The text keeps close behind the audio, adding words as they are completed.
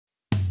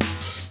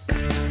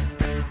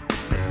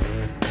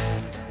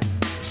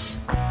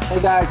Hey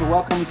guys,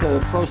 welcome to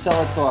Pro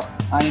Seller Talk.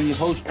 I am your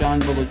host, John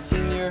Bullard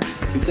Sr.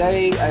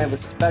 Today I have a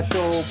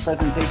special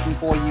presentation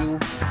for you.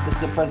 This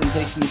is a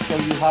presentation to show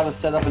you how to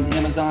set up an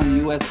Amazon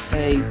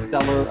USA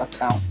seller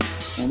account.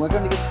 And we're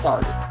going to get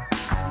started.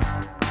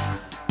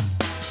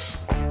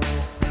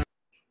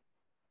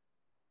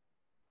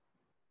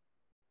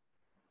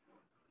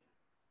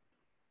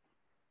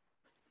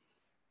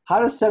 How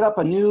to set up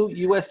a new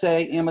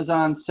USA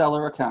Amazon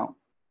seller account.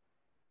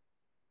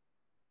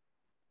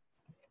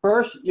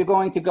 First, you're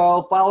going to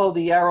go follow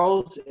the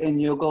arrows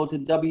and you'll go to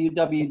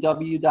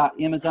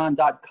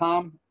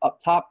www.amazon.com. Up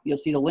top, you'll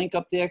see the link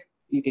up there.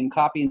 You can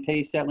copy and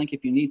paste that link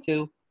if you need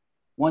to.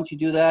 Once you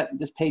do that,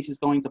 this page is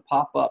going to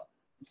pop up.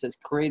 It says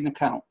create an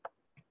account.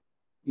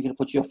 You're going to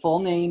put your full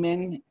name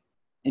in,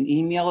 an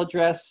email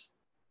address,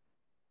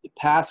 the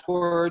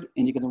password,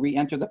 and you're going to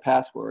re-enter the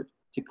password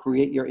to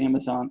create your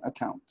Amazon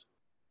account.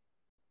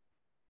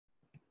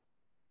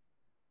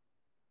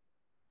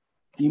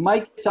 You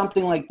might get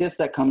something like this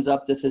that comes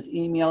up that says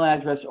email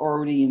address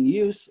already in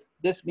use.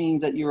 This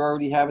means that you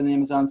already have an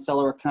Amazon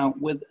seller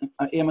account with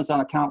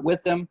Amazon account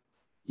with them.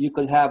 You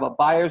could have a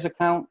buyer's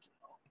account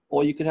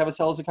or you could have a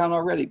seller's account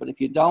already. But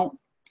if you don't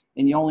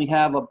and you only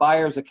have a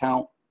buyer's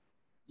account,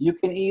 you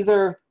can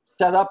either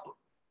set up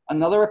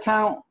another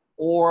account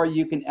or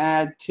you can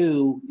add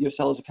to your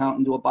seller's account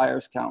and do a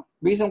buyer's account.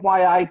 Reason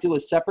why I do a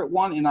separate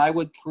one and I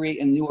would create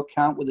a new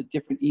account with a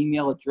different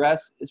email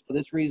address is for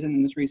this reason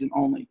and this reason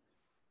only.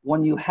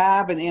 When you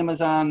have an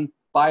Amazon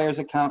buyer's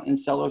account and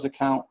seller's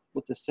account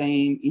with the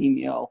same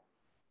email,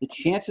 the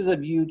chances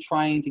of you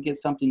trying to get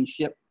something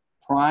shipped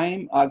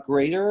prime are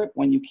greater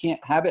when you can't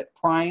have it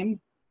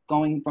prime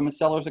going from a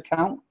seller's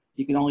account.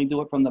 You can only do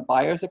it from the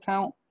buyer's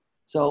account.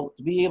 So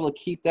to be able to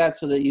keep that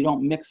so that you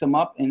don't mix them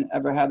up and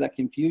ever have that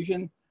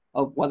confusion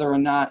of whether or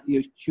not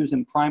you're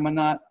choosing prime or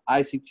not,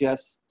 I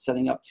suggest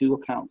setting up two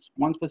accounts,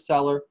 one for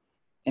seller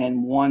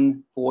and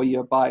one for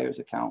your buyer's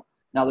account.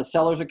 Now the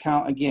seller's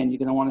account, again, you're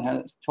going to want to have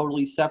a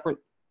totally separate,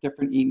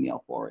 different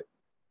email for it.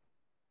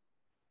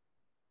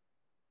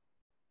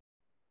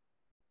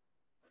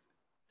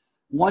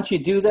 Once you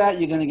do that,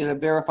 you're going to get a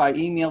verified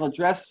email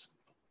address.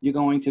 You're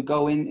going to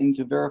go in and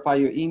to verify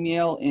your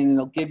email, and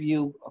it'll give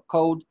you a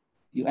code.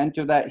 You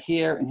enter that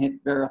here and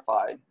hit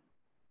verify.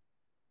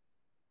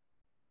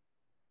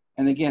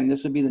 And again,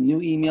 this would be the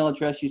new email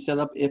address you set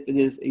up if it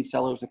is a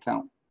seller's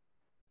account.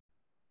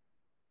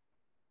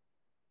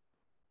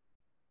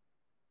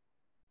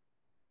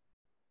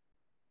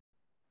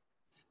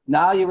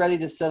 Now you're ready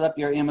to set up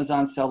your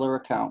Amazon seller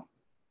account.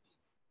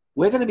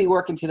 We're going to be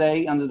working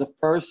today under the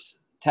first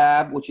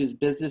tab, which is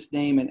business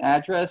name and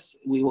address.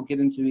 We will get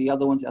into the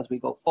other ones as we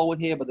go forward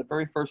here, but the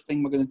very first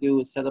thing we're going to do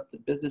is set up the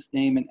business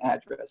name and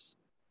address.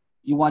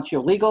 You want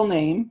your legal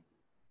name.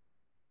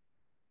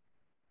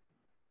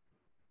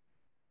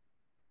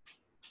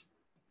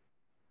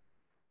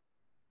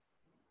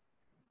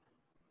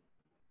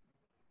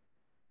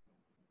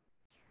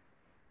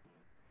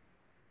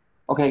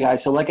 Okay,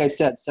 guys, so like I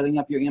said, setting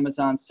up your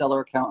Amazon seller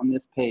account on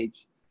this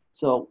page.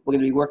 So we're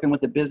going to be working with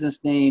the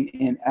business name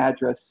and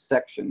address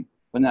section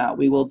for now.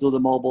 We will do the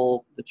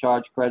mobile, the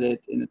charge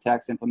credit, and the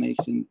tax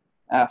information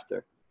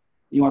after.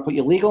 You want to put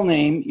your legal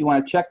name. You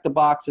want to check the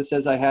box that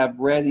says I have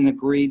read and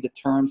agreed the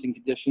terms and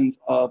conditions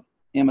of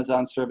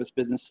Amazon Service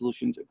Business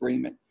Solutions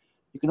Agreement.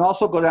 You can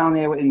also go down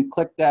there and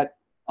click that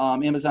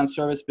Amazon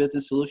Service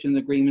Business Solutions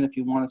Agreement if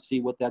you want to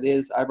see what that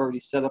is. I've already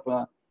set up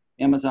an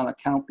Amazon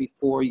account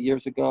before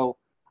years ago.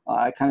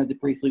 I kind of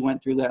briefly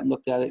went through that and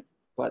looked at it,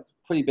 but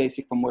pretty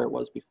basic from where it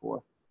was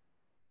before.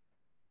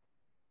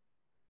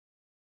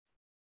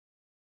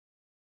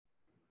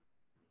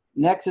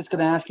 Next, it's going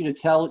to ask you to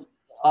tell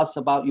us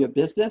about your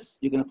business.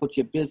 You're going to put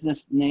your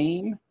business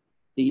name,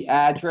 the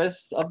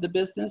address of the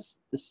business,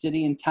 the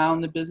city and town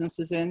the business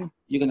is in.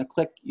 You're going to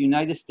click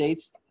United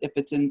States if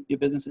it's in your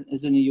business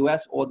is in the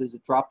US, or there's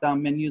a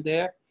drop-down menu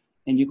there,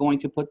 and you're going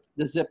to put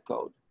the zip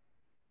code.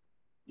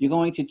 You're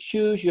going to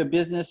choose your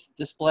business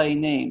display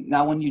name.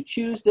 Now, when you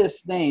choose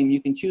this name, you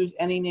can choose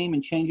any name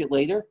and change it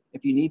later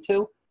if you need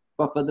to.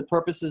 But for the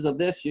purposes of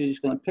this, you're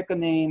just going to pick a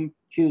name,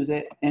 choose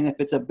it, and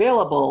if it's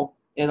available,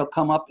 it'll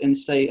come up and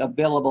say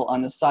available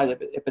on the side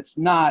of it. If it's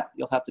not,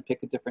 you'll have to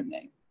pick a different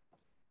name.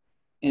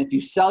 And if you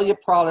sell your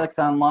products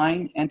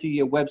online, enter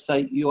your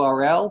website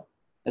URL.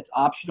 It's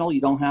optional.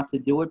 You don't have to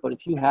do it. But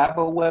if you have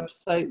a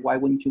website, why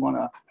wouldn't you want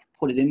to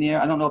put it in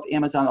there? I don't know if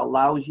Amazon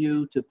allows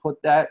you to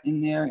put that in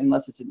there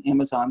unless it's an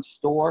Amazon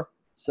store.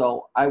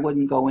 So I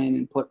wouldn't go in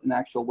and put an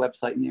actual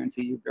website in there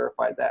until you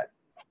verify that.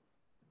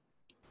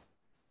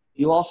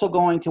 You're also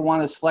going to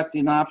want to select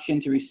an option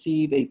to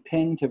receive a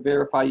PIN to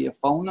verify your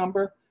phone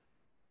number.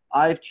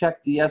 I've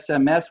checked the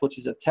SMS, which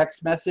is a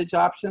text message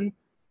option.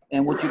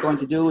 And what you're going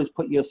to do is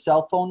put your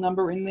cell phone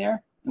number in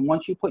there. And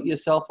once you put your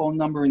cell phone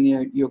number in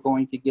there, you're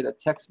going to get a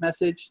text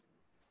message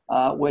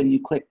when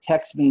you click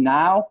text me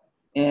now.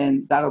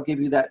 And that'll give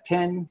you that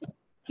PIN,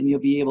 and you'll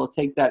be able to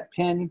take that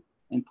PIN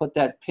and put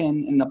that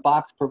PIN in the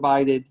box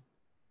provided.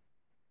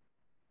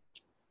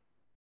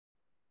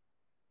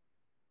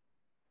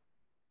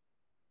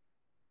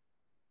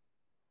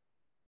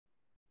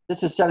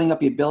 This is setting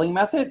up your billing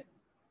method.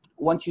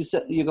 Once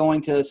you're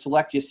going to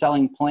select your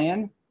selling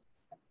plan.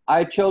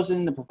 I've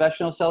chosen the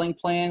professional selling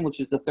plan, which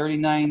is the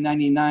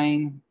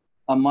 $39.99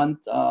 a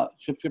month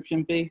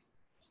subscription fee.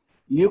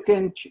 You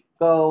can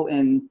go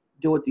and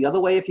do it the other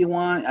way if you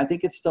want. I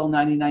think it's still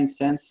 99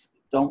 cents.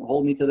 Don't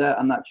hold me to that.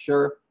 I'm not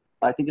sure.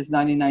 But I think it's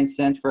 99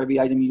 cents for every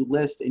item you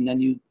list, and then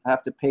you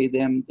have to pay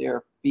them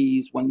their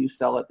fees when you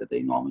sell it that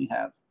they normally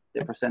have,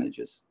 their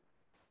percentages.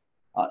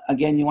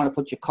 Again, you want to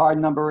put your card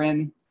number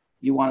in.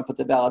 You want to put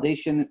the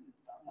validation,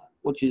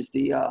 which is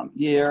the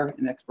year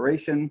and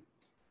expiration.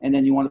 And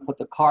then you want to put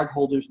the card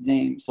holder's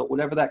name. So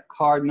whatever that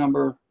card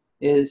number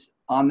is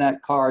on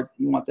that card,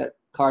 you want that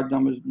card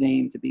number's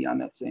name to be on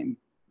that same,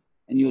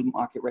 and you would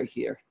mark it right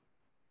here.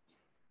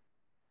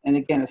 And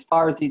again, as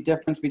far as the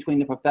difference between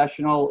the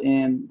professional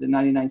and the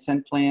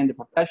 99-cent plan, the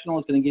professional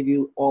is going to give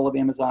you all of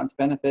Amazon's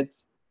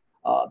benefits.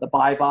 The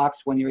buy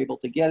box when you're able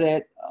to get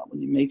it,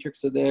 when your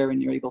matrix are there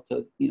and you're able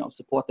to,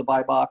 support the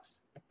buy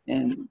box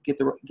and get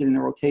in the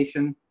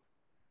rotation.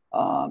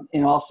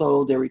 And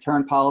also their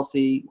return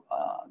policy.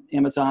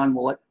 Amazon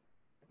will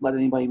let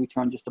anybody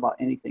return just about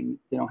anything.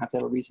 They don't have to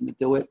have a reason to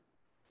do it.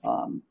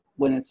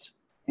 When it's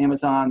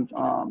Amazon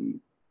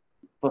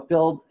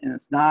fulfilled and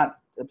it's not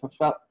a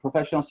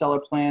professional seller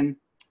plan,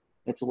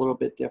 it's a little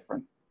bit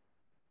different.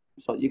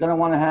 So you're going to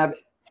want to have,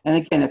 and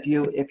again,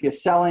 if you're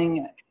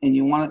selling and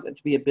you want it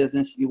to be a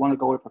business, you want to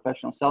go with a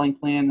professional selling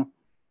plan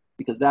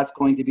because that's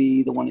going to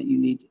be the one that you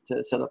need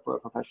to set up for a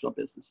professional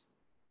business.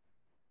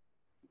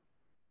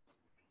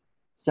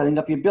 Setting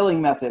up your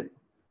billing method.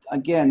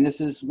 Again,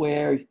 this is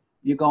where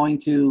you're going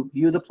to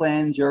view the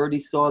plans. You already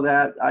saw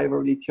that. I've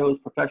already chose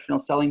professional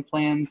selling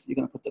plans. You're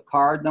going to put the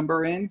card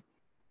number in,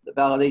 the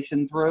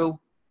validation through,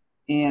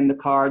 and the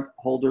card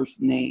holder's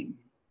name.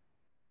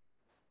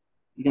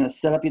 You're going to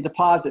set up your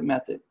deposit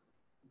method,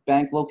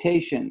 bank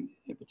location,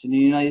 if it's in the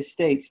United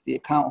States, the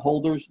account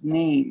holder's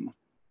name,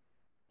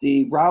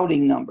 the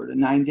routing number, the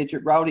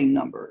 9-digit routing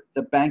number,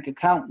 the bank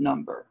account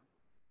number,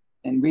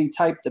 and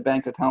retype the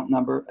bank account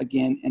number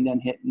again, and then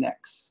hit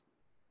next.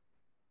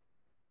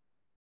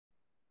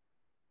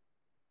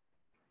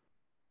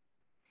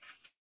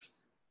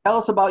 Tell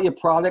us about your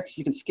products.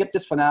 You can skip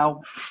this for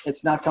now.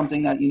 It's not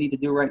something that you need to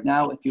do right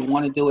now. If you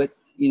want to do it,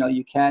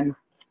 you can.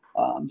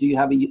 Do you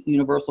have a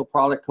universal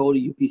product code, a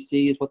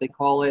UPC is what they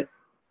call it?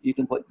 You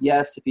can put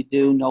yes if you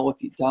do, no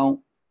if you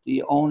don't. Do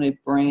you own a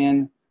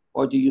brand,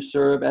 or do you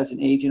serve as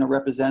an agent or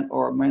represent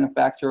or a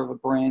manufacturer of a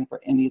brand for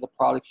any of the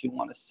products you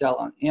want to sell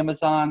on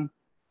Amazon?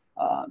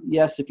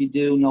 Yes if you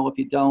do, no if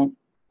you don't.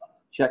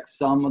 Check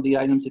some of the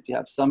items if you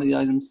have some of the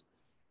items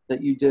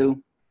that you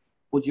do.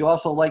 Would you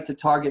also like to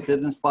target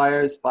business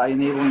buyers by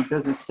enabling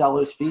business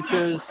sellers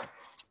features?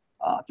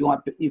 If you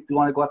want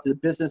to go after the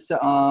business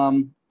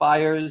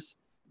buyers,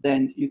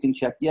 then you can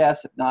check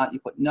yes. If not, you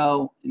put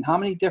no. And how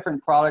many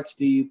different products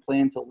do you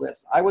plan to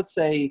list? I would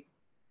say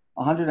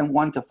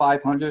 101 to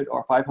 500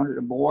 or 500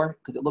 or more,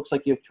 because it looks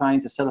like you're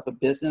trying to set up a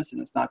business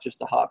and it's not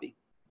just a hobby.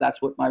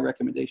 That's what my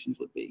recommendations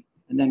would be.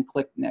 And then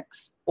click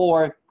next.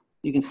 Or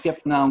you can skip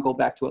now and go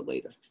back to it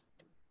later,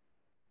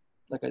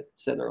 like I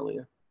said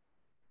earlier.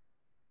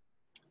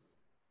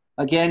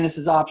 Again, this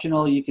is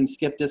optional. You can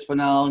skip this for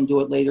now and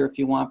do it later if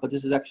you want, but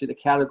this is actually the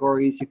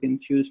categories you can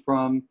choose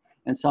from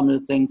and some of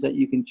the things that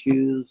you can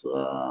choose,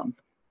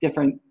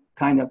 different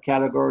kind of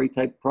category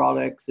type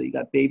products. So you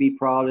got baby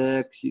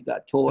products, you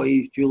got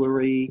toys,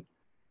 jewelry,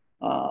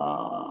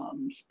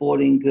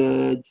 sporting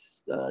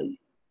goods,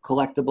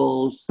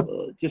 collectibles,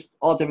 just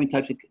all different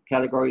types of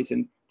categories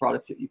and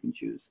products that you can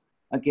choose.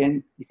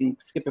 Again, you can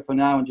skip it for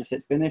now and just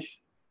hit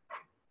finish.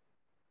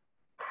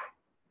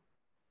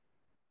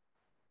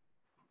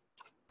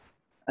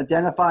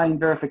 Identifying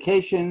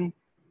verification.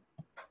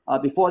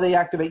 Before they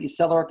activate your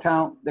seller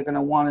account, they're going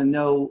to want to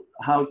know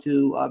how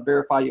to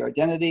verify your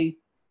identity.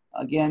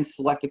 Again,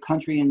 select the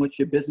country in which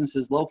your business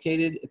is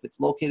located. If it's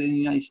located in the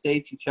United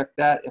States, you check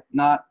that. If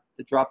not,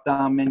 the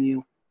drop-down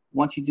menu.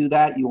 Once you do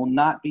that, you will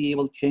not be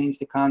able to change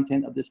the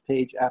content of this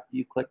page after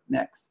you click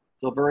next.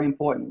 So very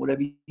important.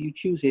 Whatever you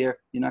choose here,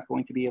 you're not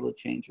going to be able to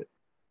change it.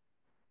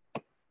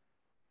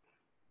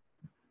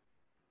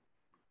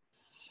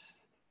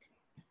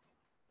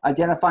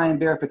 Identifying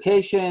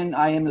verification.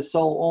 I am the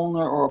sole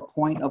owner or a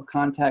point of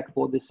contact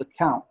for this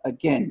account.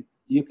 Again,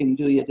 you can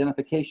do the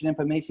identification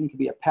information. It could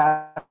be a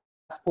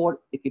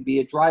passport. It could be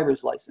a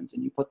driver's license.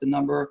 And you put the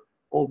number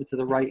over to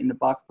the right in the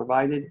box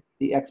provided.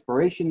 The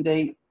expiration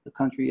date, the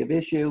country of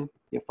issue,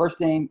 your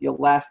first name, your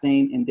last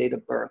name, and date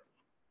of birth.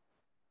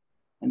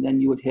 And then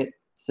you would hit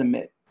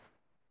submit.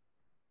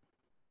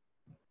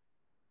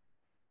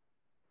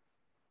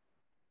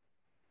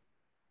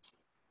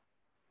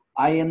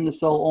 I am the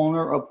sole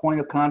owner or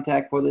point of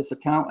contact for this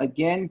account.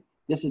 Again,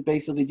 this is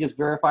basically just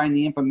verifying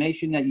the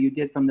information that you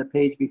did from the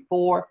page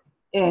before.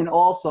 And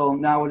also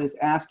now it is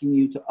asking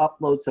you to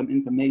upload some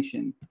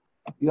information.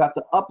 You have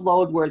to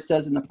upload where it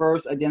says in the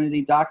first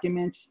identity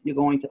documents, you're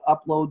going to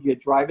upload your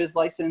driver's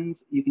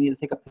license. You can either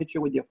take a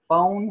picture with your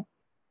phone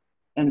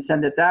and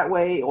send it that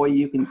way, or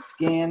you can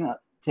scan,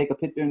 take a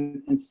picture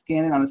and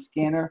scan it on a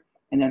scanner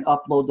and then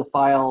upload the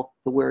file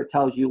to where it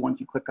tells you once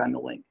you click on the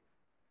link.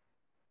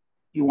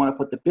 You want to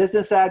put the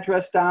business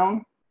address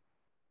down,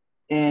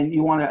 and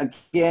you want to,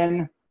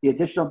 again, the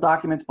additional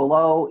documents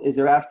below is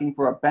they're asking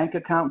for a bank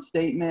account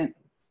statement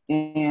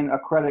and a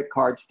credit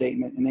card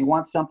statement, and they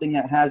want something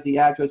that has the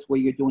address where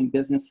you're doing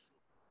business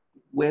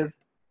with.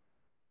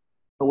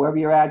 So wherever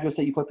your address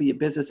that you put for your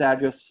business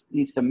address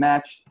needs to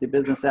match the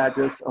business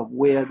address of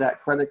where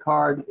that credit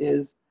card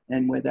is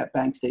and where that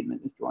bank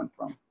statement is drawn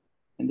from,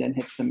 and then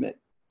hit submit.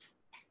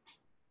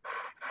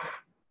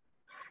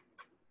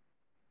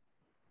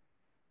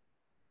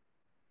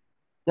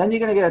 Then you're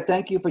going to get a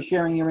thank you for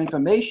sharing your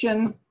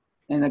information.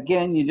 And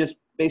again, you're just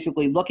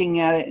basically looking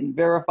at it and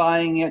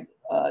verifying it.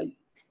 It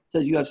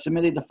says you have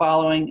submitted the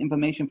following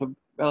information for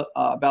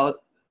ballot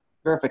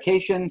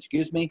verification,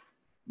 excuse me.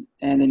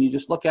 And then you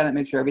just look at it,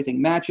 make sure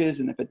everything matches.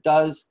 And if it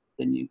does,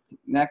 then you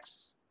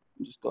next,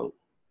 and just go.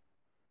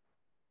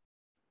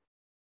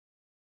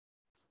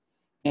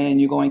 And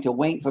you're going to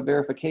wait for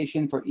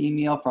verification for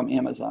email from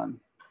Amazon.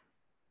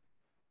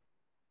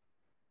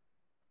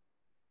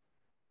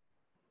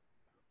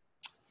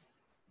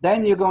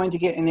 Then you're going to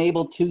get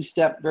enabled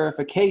two-step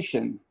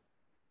verification.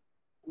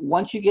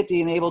 Once you get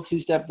the enabled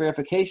two-step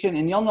verification,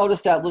 and you'll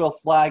notice that little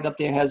flag up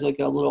there has like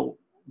a little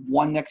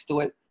 1 next to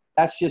it.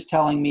 That's just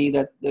telling me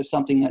that there's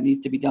something that needs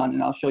to be done,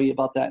 and I'll show you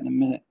about that in a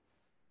minute.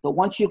 But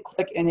once you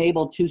click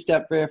enable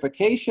two-step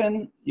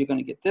verification, you're going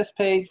to get this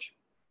page.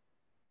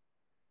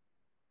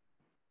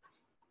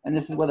 And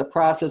this is where the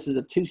process is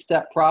a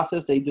two-step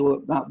process. They do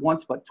it not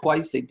once, but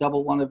twice. They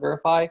double want to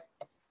verify.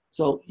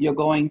 So you're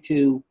going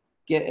to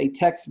get a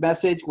text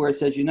message where it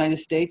says United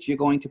States. You're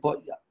going to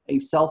put a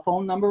cell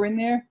phone number in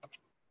there.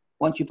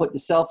 Once you put the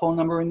cell phone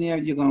number in there,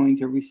 you're going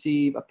to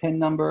receive a PIN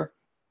number.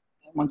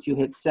 Once you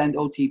hit send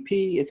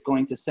OTP, it's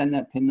going to send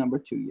that PIN number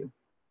to you.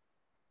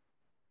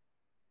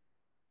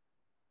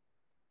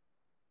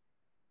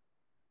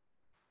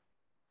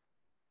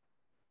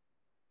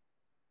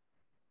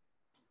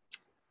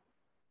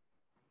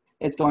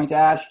 It's going to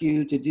ask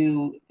you to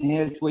do,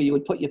 here's where you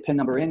would put your PIN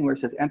number in, where it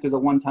says enter the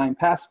one-time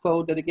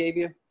passcode that it gave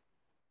you.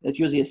 It's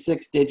usually a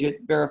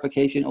 6-digit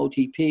verification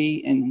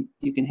OTP, and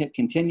you can hit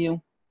continue.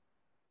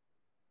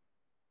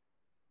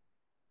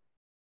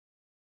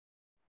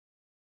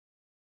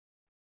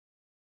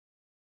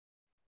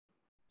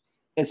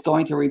 It's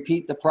going to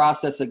repeat the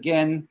process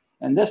again,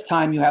 and this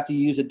time you have to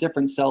use a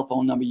different cell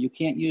phone number. You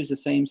can't use the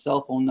same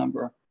cell phone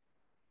number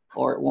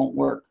or it won't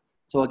work.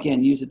 So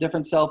again, use a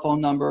different cell phone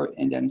number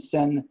and then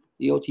send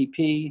the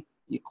OTP.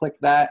 You click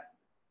that.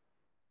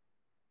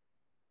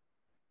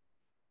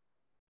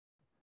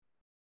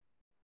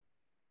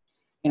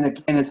 And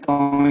again, it's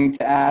going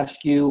to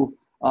ask you,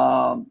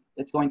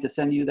 it's going to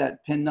send you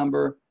that PIN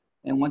number.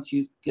 And once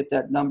you get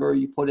that number,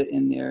 you put it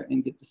in there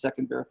and get the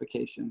second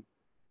verification.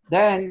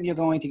 Then you're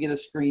going to get a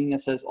screen that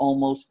says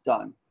almost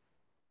done.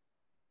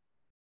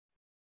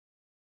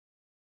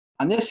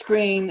 On this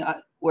screen,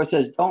 where it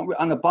says don't,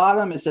 on the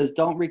bottom, it says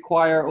don't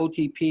require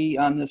OTP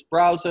on this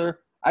browser.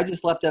 I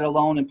just left that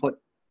alone and put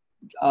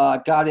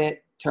got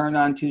it, turn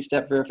on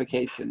two-step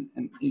verification,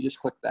 and you just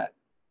click that.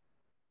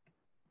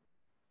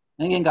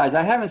 And again, guys,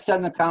 I haven't set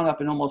an account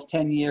up in almost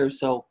 10 years,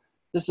 so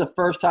this is the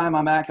first time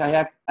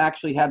I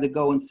actually had to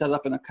go and set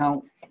up an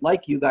account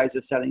like you guys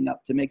are setting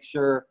up to make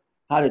sure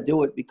how to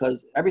do it,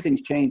 because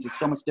everything's changed. It's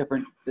so much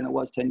different than it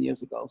was 10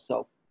 years ago.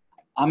 So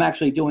I'm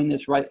actually doing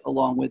this right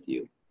along with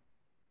you.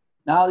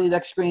 Now the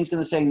next screen is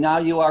going to say, now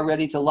you are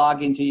ready to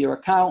log into your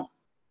account.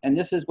 And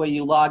this is where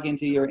you log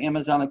into your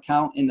Amazon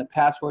account in the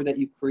password that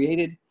you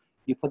created.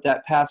 You put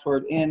that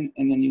password in,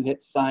 and then you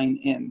hit sign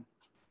in.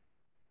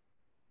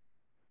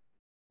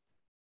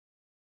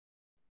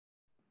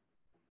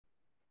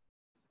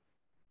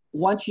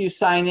 Once you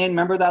sign in,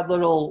 remember that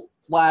little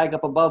flag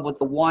up above with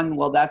the 1?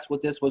 Well, that's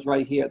what this was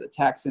right here, the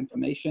tax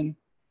information.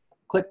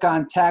 Click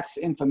on tax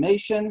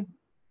information.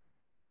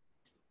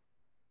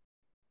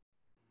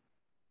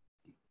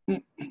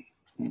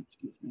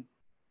 Excuse me.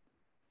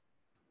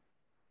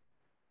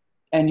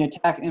 And your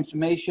tax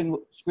information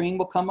screen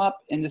will come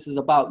up, and this is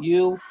about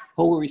you,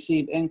 who will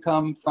receive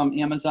income from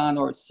Amazon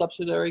or its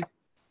subsidiary.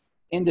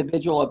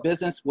 Individual or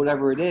business,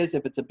 whatever it is.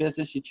 If it's a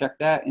business, you check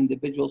that.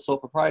 Individual sole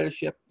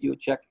proprietorship, you would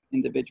check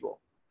individual.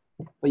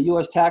 For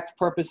U.S. tax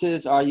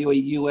purposes, are you a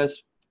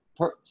U.S.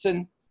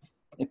 person?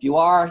 If you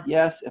are,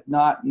 yes. If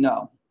not,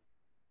 no.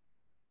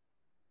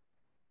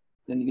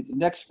 Then you get the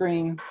next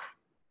screen.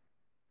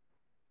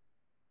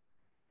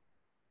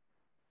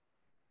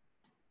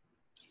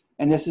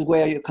 And this is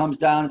where it comes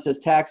down. It says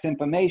tax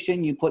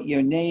information. You put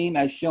your name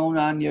as shown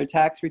on your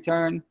tax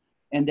return,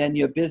 and then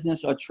your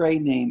business or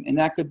trade name. And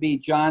that could be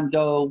John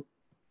Doe,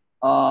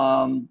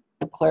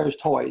 Claire's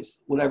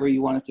Toys, whatever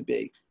you want it to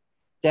be.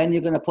 Then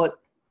you're going to put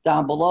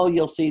down below,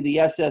 you'll see the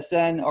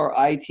SSN or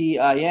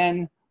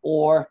ITIN,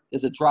 or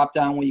there's a drop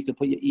down where you can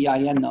put your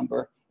EIN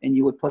number, and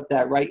you would put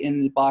that right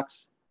in the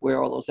box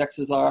where all those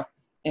X's are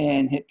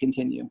and hit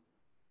continue.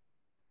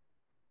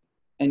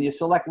 And your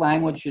select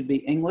language should be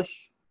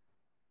English.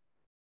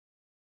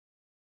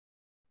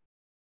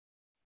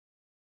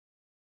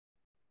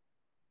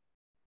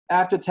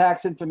 After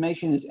tax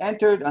information is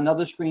entered,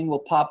 another screen will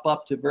pop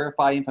up to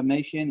verify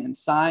information and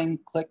sign.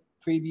 Click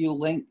preview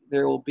link.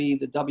 There will be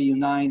the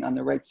W-9 on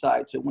the right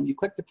side. So when you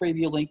click the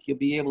preview link, you'll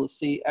be able to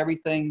see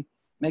everything,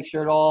 make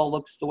sure it all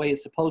looks the way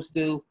it's supposed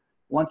to.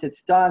 Once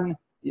it's done,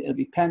 it'll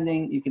be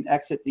pending. You can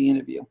exit the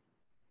interview.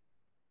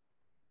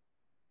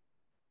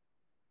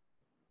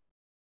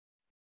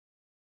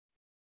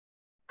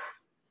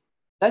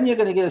 Then you're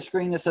going to get a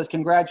screen that says,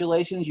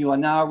 congratulations, you are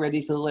now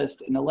ready to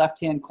list. In the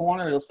left-hand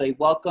corner, it'll say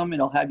welcome.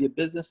 It'll have your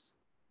business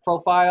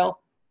profile,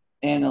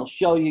 and it'll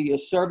show you your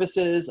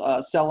services,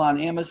 sell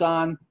on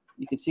Amazon.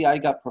 You can see I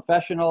got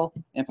professional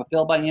and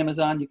fulfilled by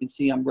Amazon. You can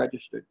see I'm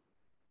registered.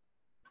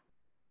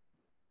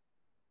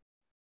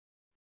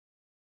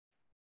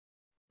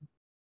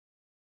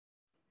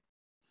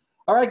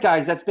 All right,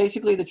 guys, that's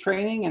basically the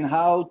training and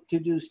how to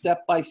do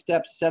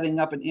step-by-step setting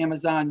up an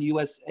Amazon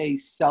USA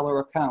seller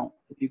account.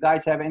 If you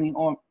guys have any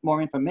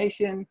more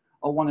information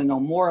or want to know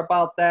more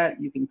about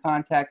that, you can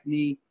contact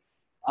me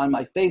on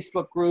my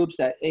Facebook groups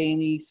at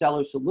A&E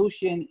Seller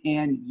Solution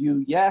and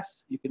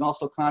Yes. You can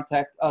also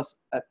contact us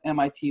at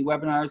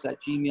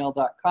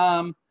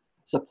mitwebinars@gmail.com,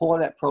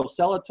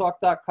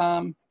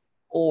 support@prosellertalk.com,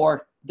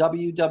 or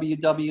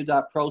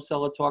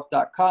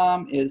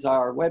www.prosellertalk.com is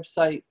our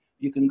website.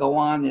 You can go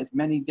on. There's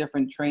many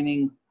different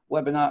training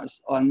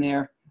webinars on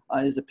there.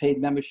 It's a paid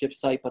membership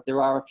site, but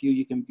there are a few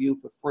you can view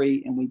for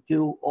free. And we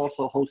do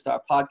also host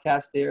our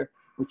podcast there,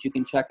 which you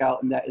can check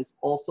out, and that is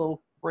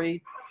also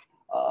free.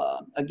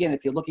 Again,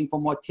 if you're looking for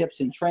more tips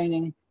and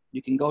training,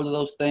 you can go to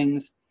those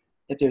things.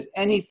 If there's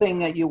anything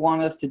that you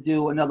want us to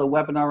do another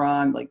webinar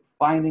on, like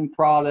finding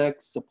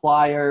products,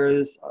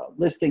 suppliers,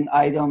 listing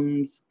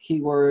items,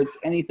 keywords,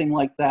 anything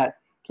like that,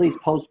 please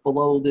post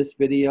below this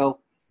video.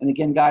 And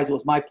again, guys, it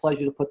was my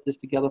pleasure to put this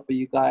together for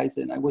you guys,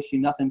 and I wish you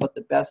nothing but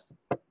the best,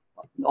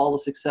 all the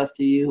success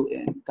to you,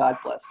 and God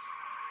bless.